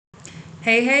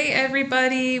Hey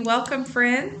everybody, welcome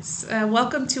friends.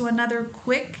 Welcome to another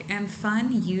quick and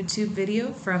fun YouTube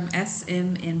video from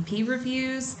SMNP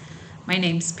Reviews. My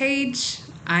name's Paige.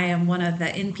 I am one of the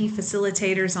NP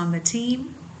facilitators on the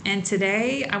team, and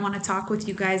today I want to talk with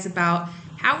you guys about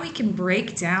how we can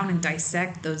break down and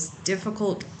dissect those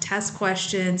difficult test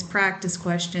questions, practice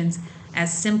questions,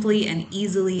 as simply and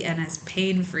easily and as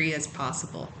pain-free as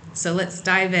possible. So let's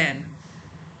dive in.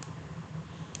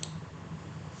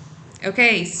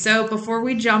 Okay, so before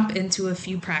we jump into a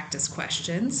few practice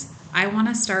questions, I want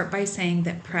to start by saying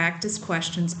that practice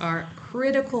questions are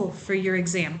critical for your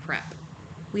exam prep.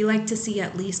 We like to see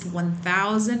at least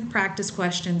 1,000 practice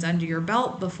questions under your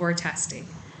belt before testing.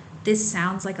 This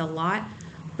sounds like a lot,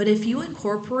 but if you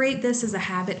incorporate this as a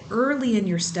habit early in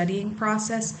your studying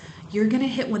process, you're going to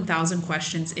hit 1,000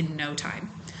 questions in no time.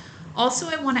 Also,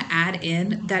 I want to add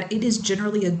in that it is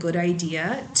generally a good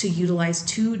idea to utilize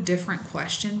 2 different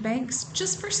question banks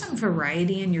just for some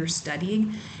variety in your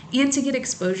studying and to get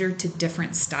exposure to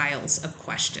different styles of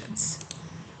questions.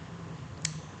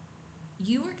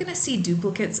 You are going to see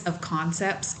duplicates of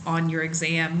concepts on your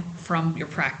exam from your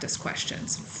practice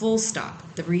questions. Full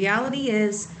stop. The reality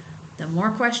is, the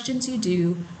more questions you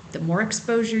do, the more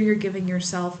exposure you're giving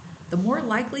yourself, the more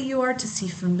likely you are to see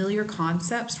familiar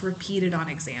concepts repeated on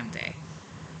exam day.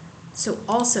 So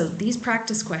also, these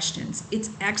practice questions, it's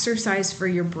exercise for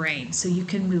your brain so you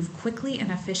can move quickly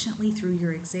and efficiently through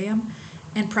your exam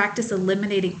and practice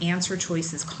eliminating answer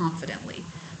choices confidently.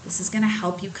 This is going to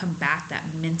help you combat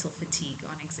that mental fatigue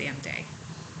on exam day.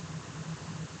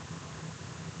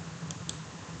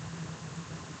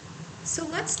 So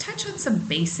let's touch on some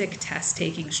basic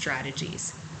test-taking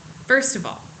strategies. First of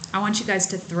all, I want you guys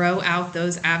to throw out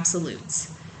those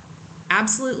absolutes.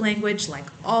 Absolute language like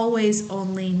always,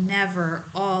 only, never,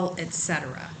 all,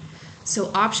 etc.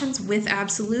 So options with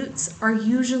absolutes are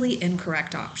usually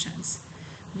incorrect options.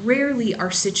 Rarely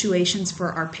are situations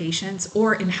for our patients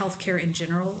or in healthcare in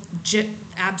general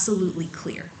absolutely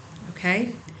clear,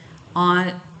 okay?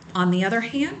 On the other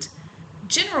hand,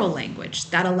 general language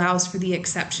that allows for the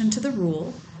exception to the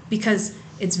rule, because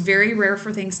it's very rare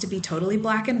for things to be totally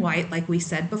black and white, like we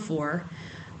said before.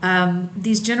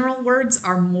 These general words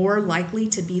are more likely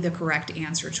to be the correct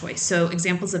answer choice. So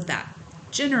examples of that: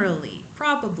 generally,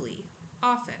 probably,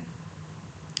 often.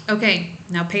 Okay,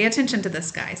 now pay attention to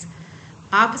this, guys.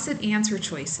 Opposite answer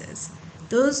choices.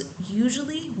 Those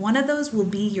usually, one of those will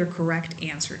be your correct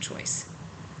answer choice.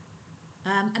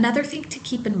 Another thing to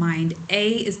keep in mind,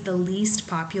 A is the least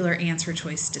popular answer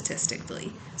choice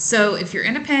statistically. So if you're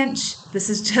in a pinch, this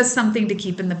is just something to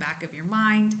keep in the back of your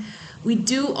mind. We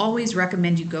do always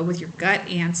recommend you go with your gut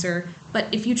answer,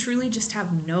 but if you truly just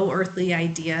have no earthly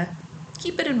idea,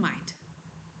 keep it in mind.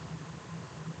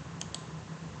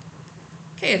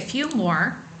 Okay, a few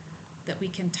more that we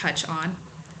can touch on.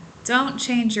 Don't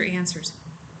change your answers.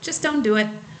 Just don't do it.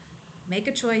 Make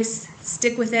a choice,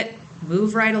 stick with it,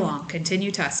 move right along,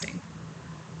 continue testing.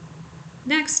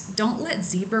 Next, don't let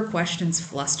zebra questions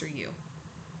fluster you.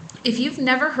 If you've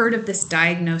never heard of this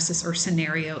diagnosis or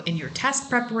scenario in your test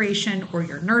preparation or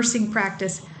your nursing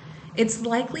practice, it's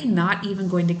likely not even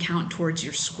going to count towards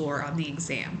your score on the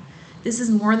exam. This is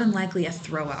more than likely a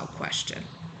throw-out question.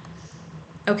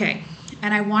 Okay,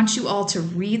 and I want you all to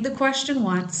read the question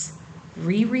once,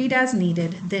 reread as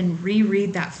needed, then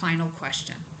reread that final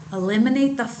question.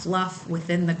 Eliminate the fluff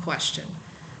within the question.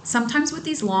 Sometimes with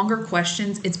these longer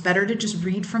questions, it's better to just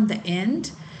read from the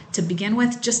end to begin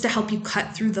with, just to help you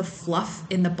cut through the fluff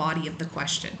in the body of the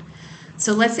question.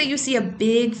 So let's say you see a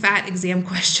big fat exam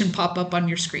question pop up on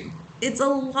your screen. It's a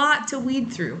lot to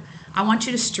weed through. I want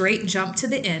you to straight jump to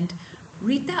the end,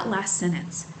 read that last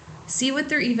sentence, see what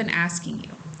they're even asking you.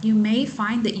 You may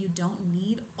find that you don't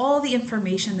need all the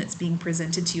information that's being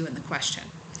presented to you in the question.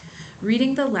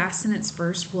 Reading the last sentence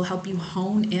first will help you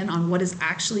hone in on what is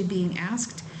actually being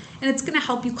asked, and it's going to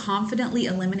help you confidently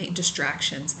eliminate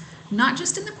distractions, not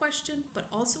just in the question,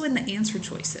 but also in the answer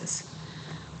choices.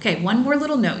 Okay, one more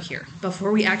little note here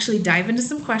before we actually dive into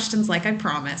some questions like I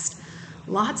promised.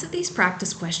 Lots of these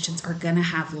practice questions are going to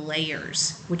have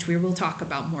layers, which we will talk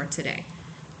about more today.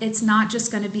 It's not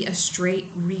just going to be a straight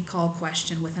recall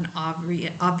question with an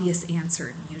obvious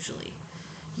answer usually.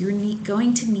 You're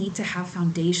going to need to have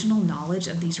foundational knowledge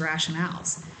of these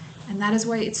rationales. And that is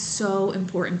why it's so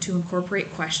important to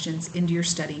incorporate questions into your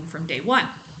studying from day one.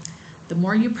 The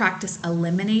more you practice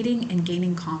eliminating and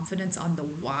gaining confidence on the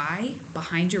why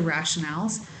behind your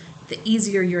rationales, the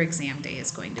easier your exam day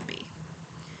is going to be.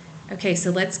 Okay,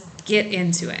 so let's get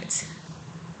into it.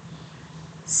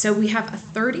 So we have a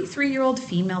 33-year-old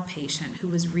female patient who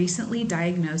was recently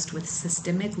diagnosed with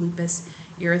systemic lupus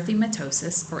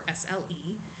erythematosus, or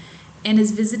SLE, and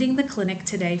is visiting the clinic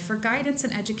today for guidance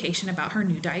and education about her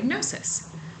new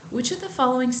diagnosis. Which of the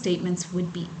following statements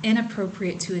would be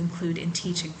inappropriate to include in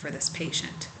teaching for this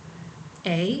patient?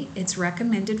 A, it's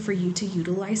recommended for you to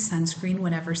utilize sunscreen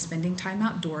whenever spending time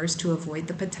outdoors to avoid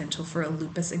the potential for a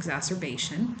lupus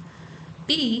exacerbation.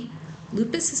 B,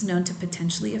 lupus is known to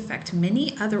potentially affect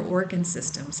many other organ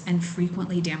systems and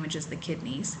frequently damages the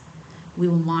kidneys. We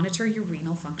will monitor your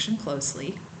renal function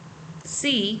closely.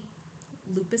 C,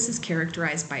 lupus is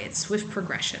characterized by its swift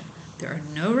progression. There are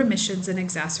no remissions and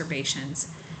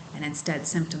exacerbations, and instead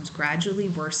symptoms gradually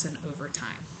worsen over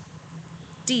time.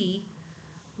 D,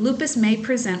 lupus may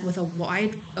present with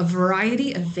a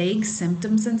variety of vague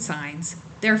symptoms and signs.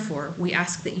 Therefore, we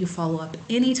ask that you follow up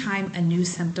anytime a new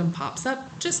symptom pops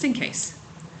up, just in case.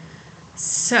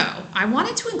 So, I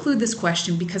wanted to include this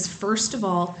question because, first of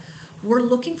all, we're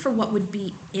looking for what would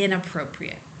be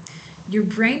inappropriate. Your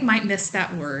brain might miss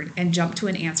that word and jump to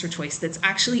an answer choice that's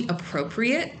actually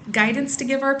appropriate guidance to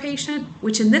give our patient,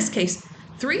 which in this case,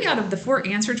 3 out of the 4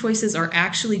 answer choices are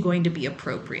actually going to be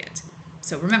appropriate.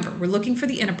 So remember, we're looking for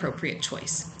the inappropriate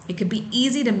choice. It could be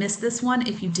easy to miss this one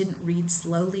if you didn't read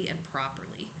slowly and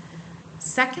properly.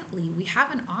 Secondly, we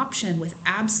have an option with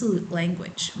absolute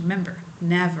language. Remember,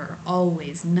 never,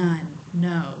 always, none,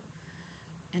 no.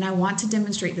 And I want to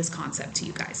demonstrate this concept to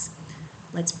you guys.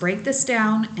 Let's break this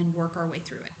down and work our way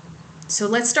through it. So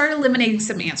let's start eliminating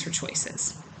some answer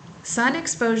choices. Sun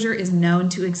exposure is known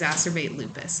to exacerbate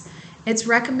lupus. It's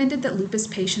recommended that lupus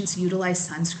patients utilize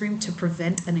sunscreen to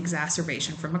prevent an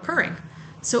exacerbation from occurring.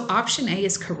 So option A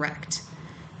is correct.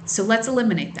 So let's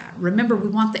eliminate that. Remember, we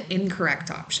want the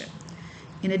incorrect option.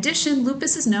 In addition,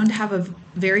 lupus is known to have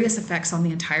various effects on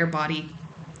the entire body.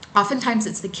 Oftentimes,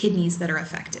 it's the kidneys that are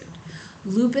affected.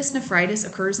 Lupus nephritis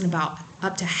occurs in about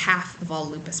up to half of all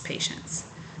lupus patients.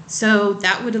 So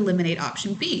that would eliminate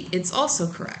option B. It's also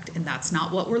correct, and that's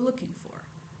not what we're looking for.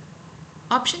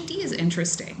 Option D is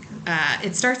interesting.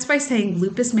 It starts by saying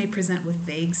lupus may present with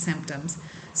vague symptoms,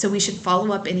 so we should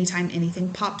follow up anytime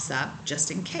anything pops up,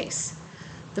 just in case.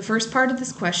 The first part of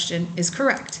this question is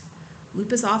correct.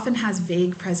 Lupus often has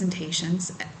vague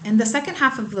presentations, and the second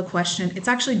half of the question, it's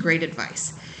actually great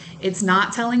advice. It's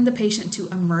not telling the patient to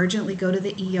emergently go to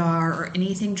the ER or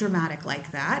anything dramatic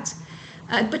like that,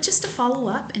 but just to follow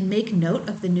up and make note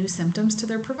of the new symptoms to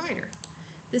their provider.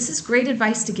 This is great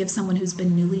advice to give someone who's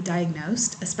been newly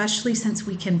diagnosed, especially since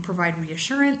we can provide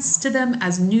reassurance to them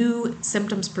as new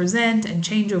symptoms present and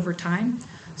change over time.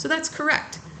 So that's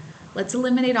correct. Let's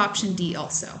eliminate option D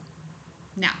also.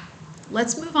 Now,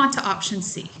 let's move on to option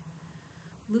C.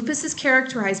 Lupus is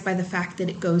characterized by the fact that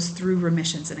it goes through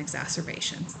remissions and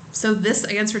exacerbations. So this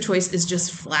answer choice is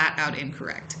just flat out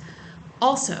incorrect.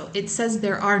 Also, it says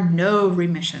there are no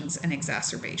remissions and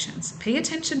exacerbations. Pay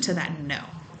attention to that no.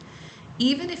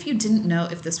 Even if you didn't know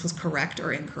if this was correct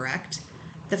or incorrect,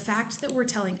 the fact that we're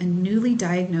telling a newly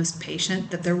diagnosed patient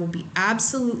that there will be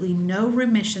absolutely no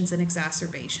remissions and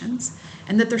exacerbations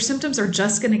and that their symptoms are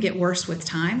just going to get worse with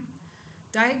time,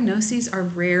 diagnoses are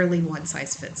rarely one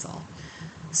size fits all.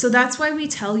 So that's why we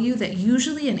tell you that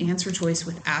usually an answer choice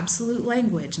with absolute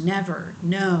language, never,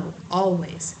 no,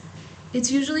 always,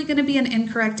 it's usually going to be an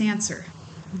incorrect answer.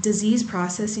 Disease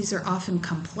processes are often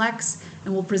complex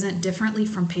and will present differently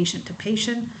from patient to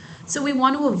patient, so we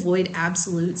want to avoid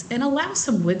absolutes and allow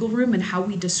some wiggle room in how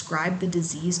we describe the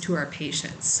disease to our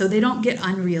patients so they don't get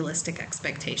unrealistic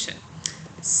expectation.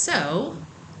 So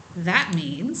that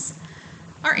means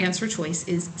our answer choice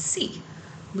is C.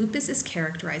 Lupus is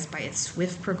characterized by its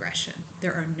swift progression.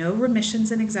 There are no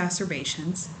remissions and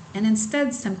exacerbations, and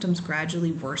instead symptoms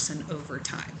gradually worsen over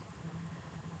time.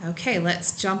 Okay,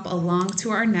 let's jump along to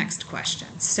our next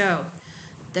question. So,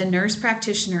 the nurse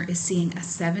practitioner is seeing a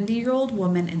 70-year-old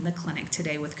woman in the clinic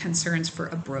today with concerns for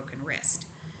a broken wrist.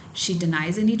 She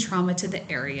denies any trauma to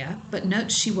the area, but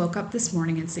notes she woke up this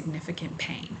morning in significant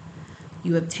pain.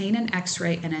 You obtain an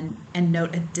x-ray and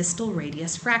note a distal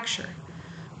radius fracture.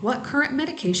 What current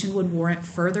medication would warrant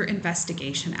further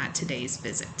investigation at today's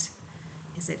visit?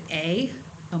 Is it A,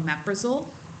 omeprazole,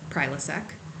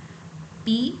 Prilosec,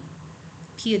 B,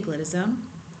 pioglitazone,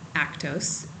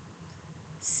 Actos,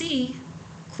 C,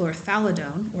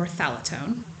 chlorthalidone or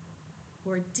Thalatone,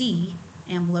 or D,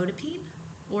 amlodipine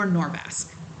or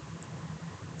Norvasc?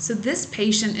 So this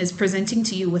patient is presenting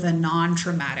to you with a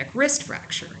non-traumatic wrist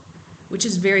fracture, which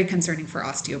is very concerning for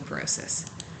osteoporosis.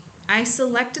 I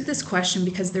selected this question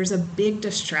because there's a big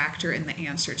distractor in the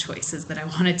answer choices that I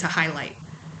wanted to highlight.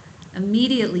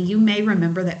 Immediately, you may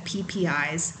remember that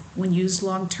PPIs, when used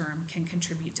long-term, can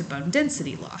contribute to bone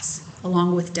density loss,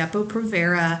 along with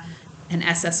Depo-Provera and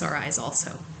SSRIs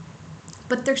also.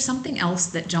 But there's something else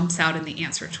that jumps out in the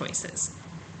answer choices.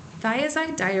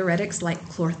 Thiazide diuretics like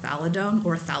chlorthalidone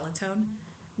or thalatone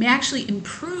may actually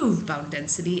improve bone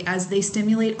density as they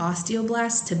stimulate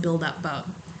osteoblasts to build up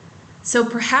bone. So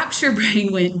perhaps your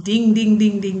brain went ding, ding,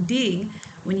 ding, ding, ding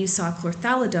when you saw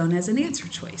chlorthalidone as an answer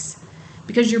choice,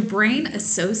 because your brain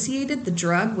associated the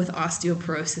drug with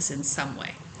osteoporosis in some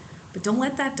way. But don't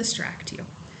let that distract you.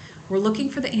 We're looking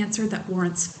for the answer that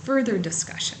warrants further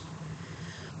discussion.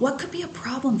 What could be a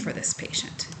problem for this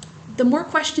patient? The more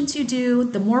questions you do,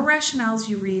 the more rationales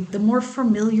you read, the more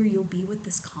familiar you'll be with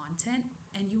this content,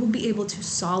 and you will be able to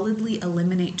solidly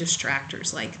eliminate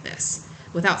distractors like this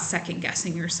without second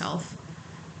guessing yourself.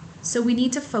 So we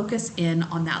need to focus in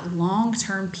on that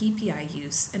long-term PPI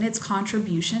use and its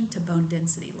contribution to bone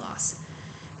density loss.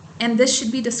 And this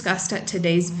should be discussed at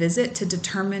today's visit to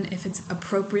determine if it's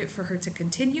appropriate for her to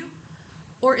continue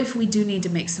or if we do need to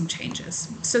make some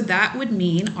changes. So that would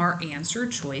mean our answer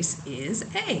choice is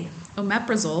A,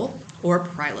 omeprazole or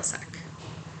Prilosec.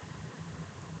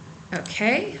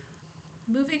 Okay,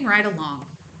 moving right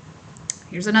along.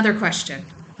 Here's another question.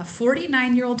 A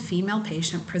 49-year-old female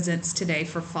patient presents today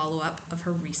for follow-up of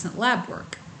her recent lab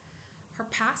work. Her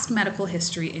past medical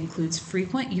history includes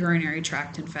frequent urinary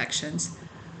tract infections,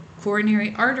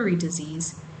 coronary artery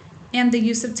disease, and the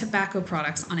use of tobacco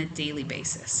products on a daily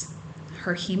basis.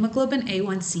 Her hemoglobin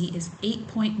A1C is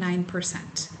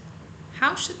 8.9%.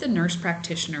 How should the nurse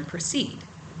practitioner proceed?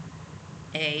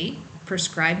 A,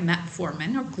 prescribe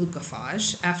metformin or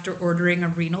glucophage after ordering a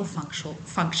renal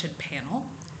function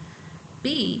panel.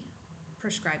 B,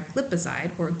 prescribe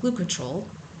glipizide or glucotrol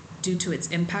due to its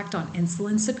impact on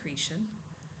insulin secretion.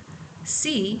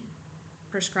 C,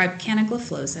 prescribe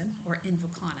canagliflozin or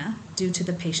Invokana due to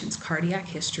the patient's cardiac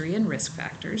history and risk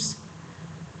factors.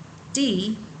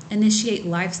 D, initiate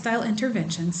lifestyle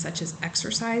interventions such as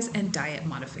exercise and diet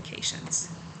modifications.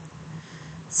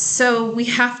 So we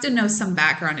have to know some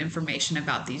background information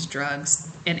about these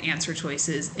drugs and answer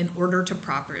choices in order to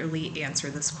properly answer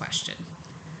this question.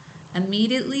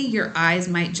 Immediately, your eyes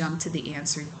might jump to the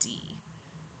answer D,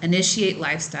 initiate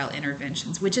lifestyle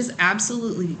interventions, which is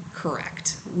absolutely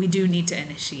correct. We do need to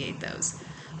initiate those.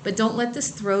 But don't let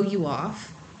this throw you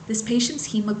off. This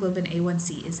patient's hemoglobin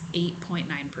A1C is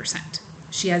 8.9%.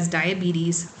 She has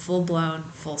diabetes, full-blown,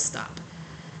 full stop.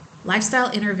 Lifestyle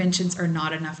interventions are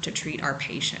not enough to treat our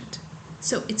patient.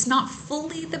 So it's not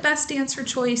fully the best answer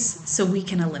choice, so we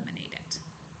can eliminate it.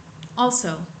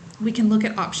 Also, we can look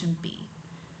at option B.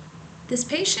 This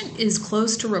patient is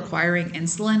close to requiring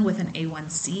insulin with an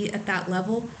A1C at that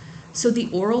level, so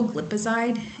the oral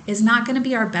glipizide is not going to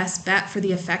be our best bet for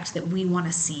the effect that we want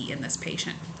to see in this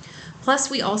patient.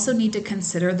 Plus, we also need to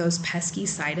consider those pesky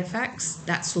side effects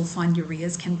that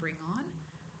sulfonylureas can bring on.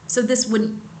 So this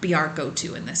wouldn't be our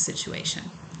go-to in this situation.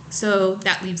 So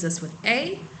that leaves us with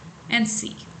A and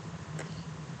C.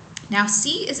 Now,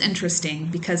 C is interesting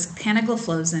because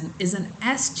canagliflozin is an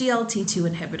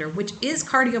SGLT2 inhibitor, which is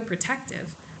cardioprotective,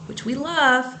 which we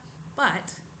love,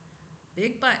 but,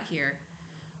 big but here,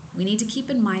 we need to keep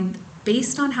in mind,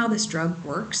 based on how this drug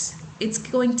works, it's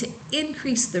going to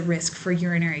increase the risk for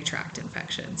urinary tract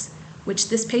infections, which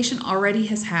this patient already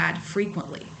has had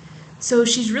frequently. So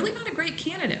she's really not a great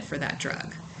candidate for that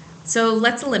drug. So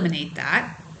let's eliminate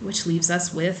that, which leaves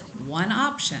us with one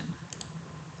option.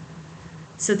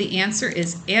 So the answer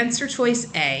is answer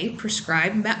choice A,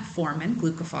 prescribe metformin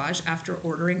glucophage after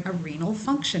ordering a renal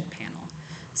function panel.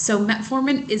 So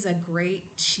metformin is a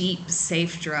great, cheap,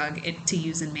 safe drug to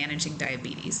use in managing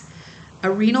diabetes. A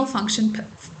renal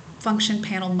function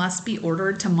panel must be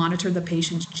ordered to monitor the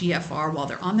patient's GFR while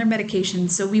they're on their medication,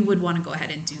 so we would want to go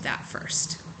ahead and do that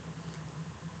first.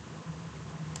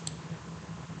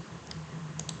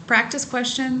 Practice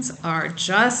questions are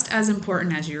just as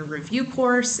important as your review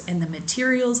course and the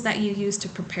materials that you use to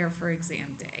prepare for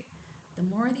exam day. The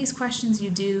more of these questions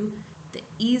you do, the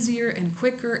easier and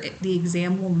quicker the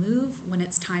exam will move when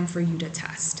it's time for you to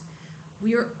test.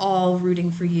 We are all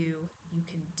rooting for you. You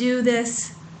can do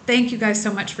this. Thank you guys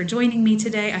so much for joining me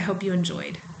today. I hope you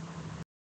enjoyed.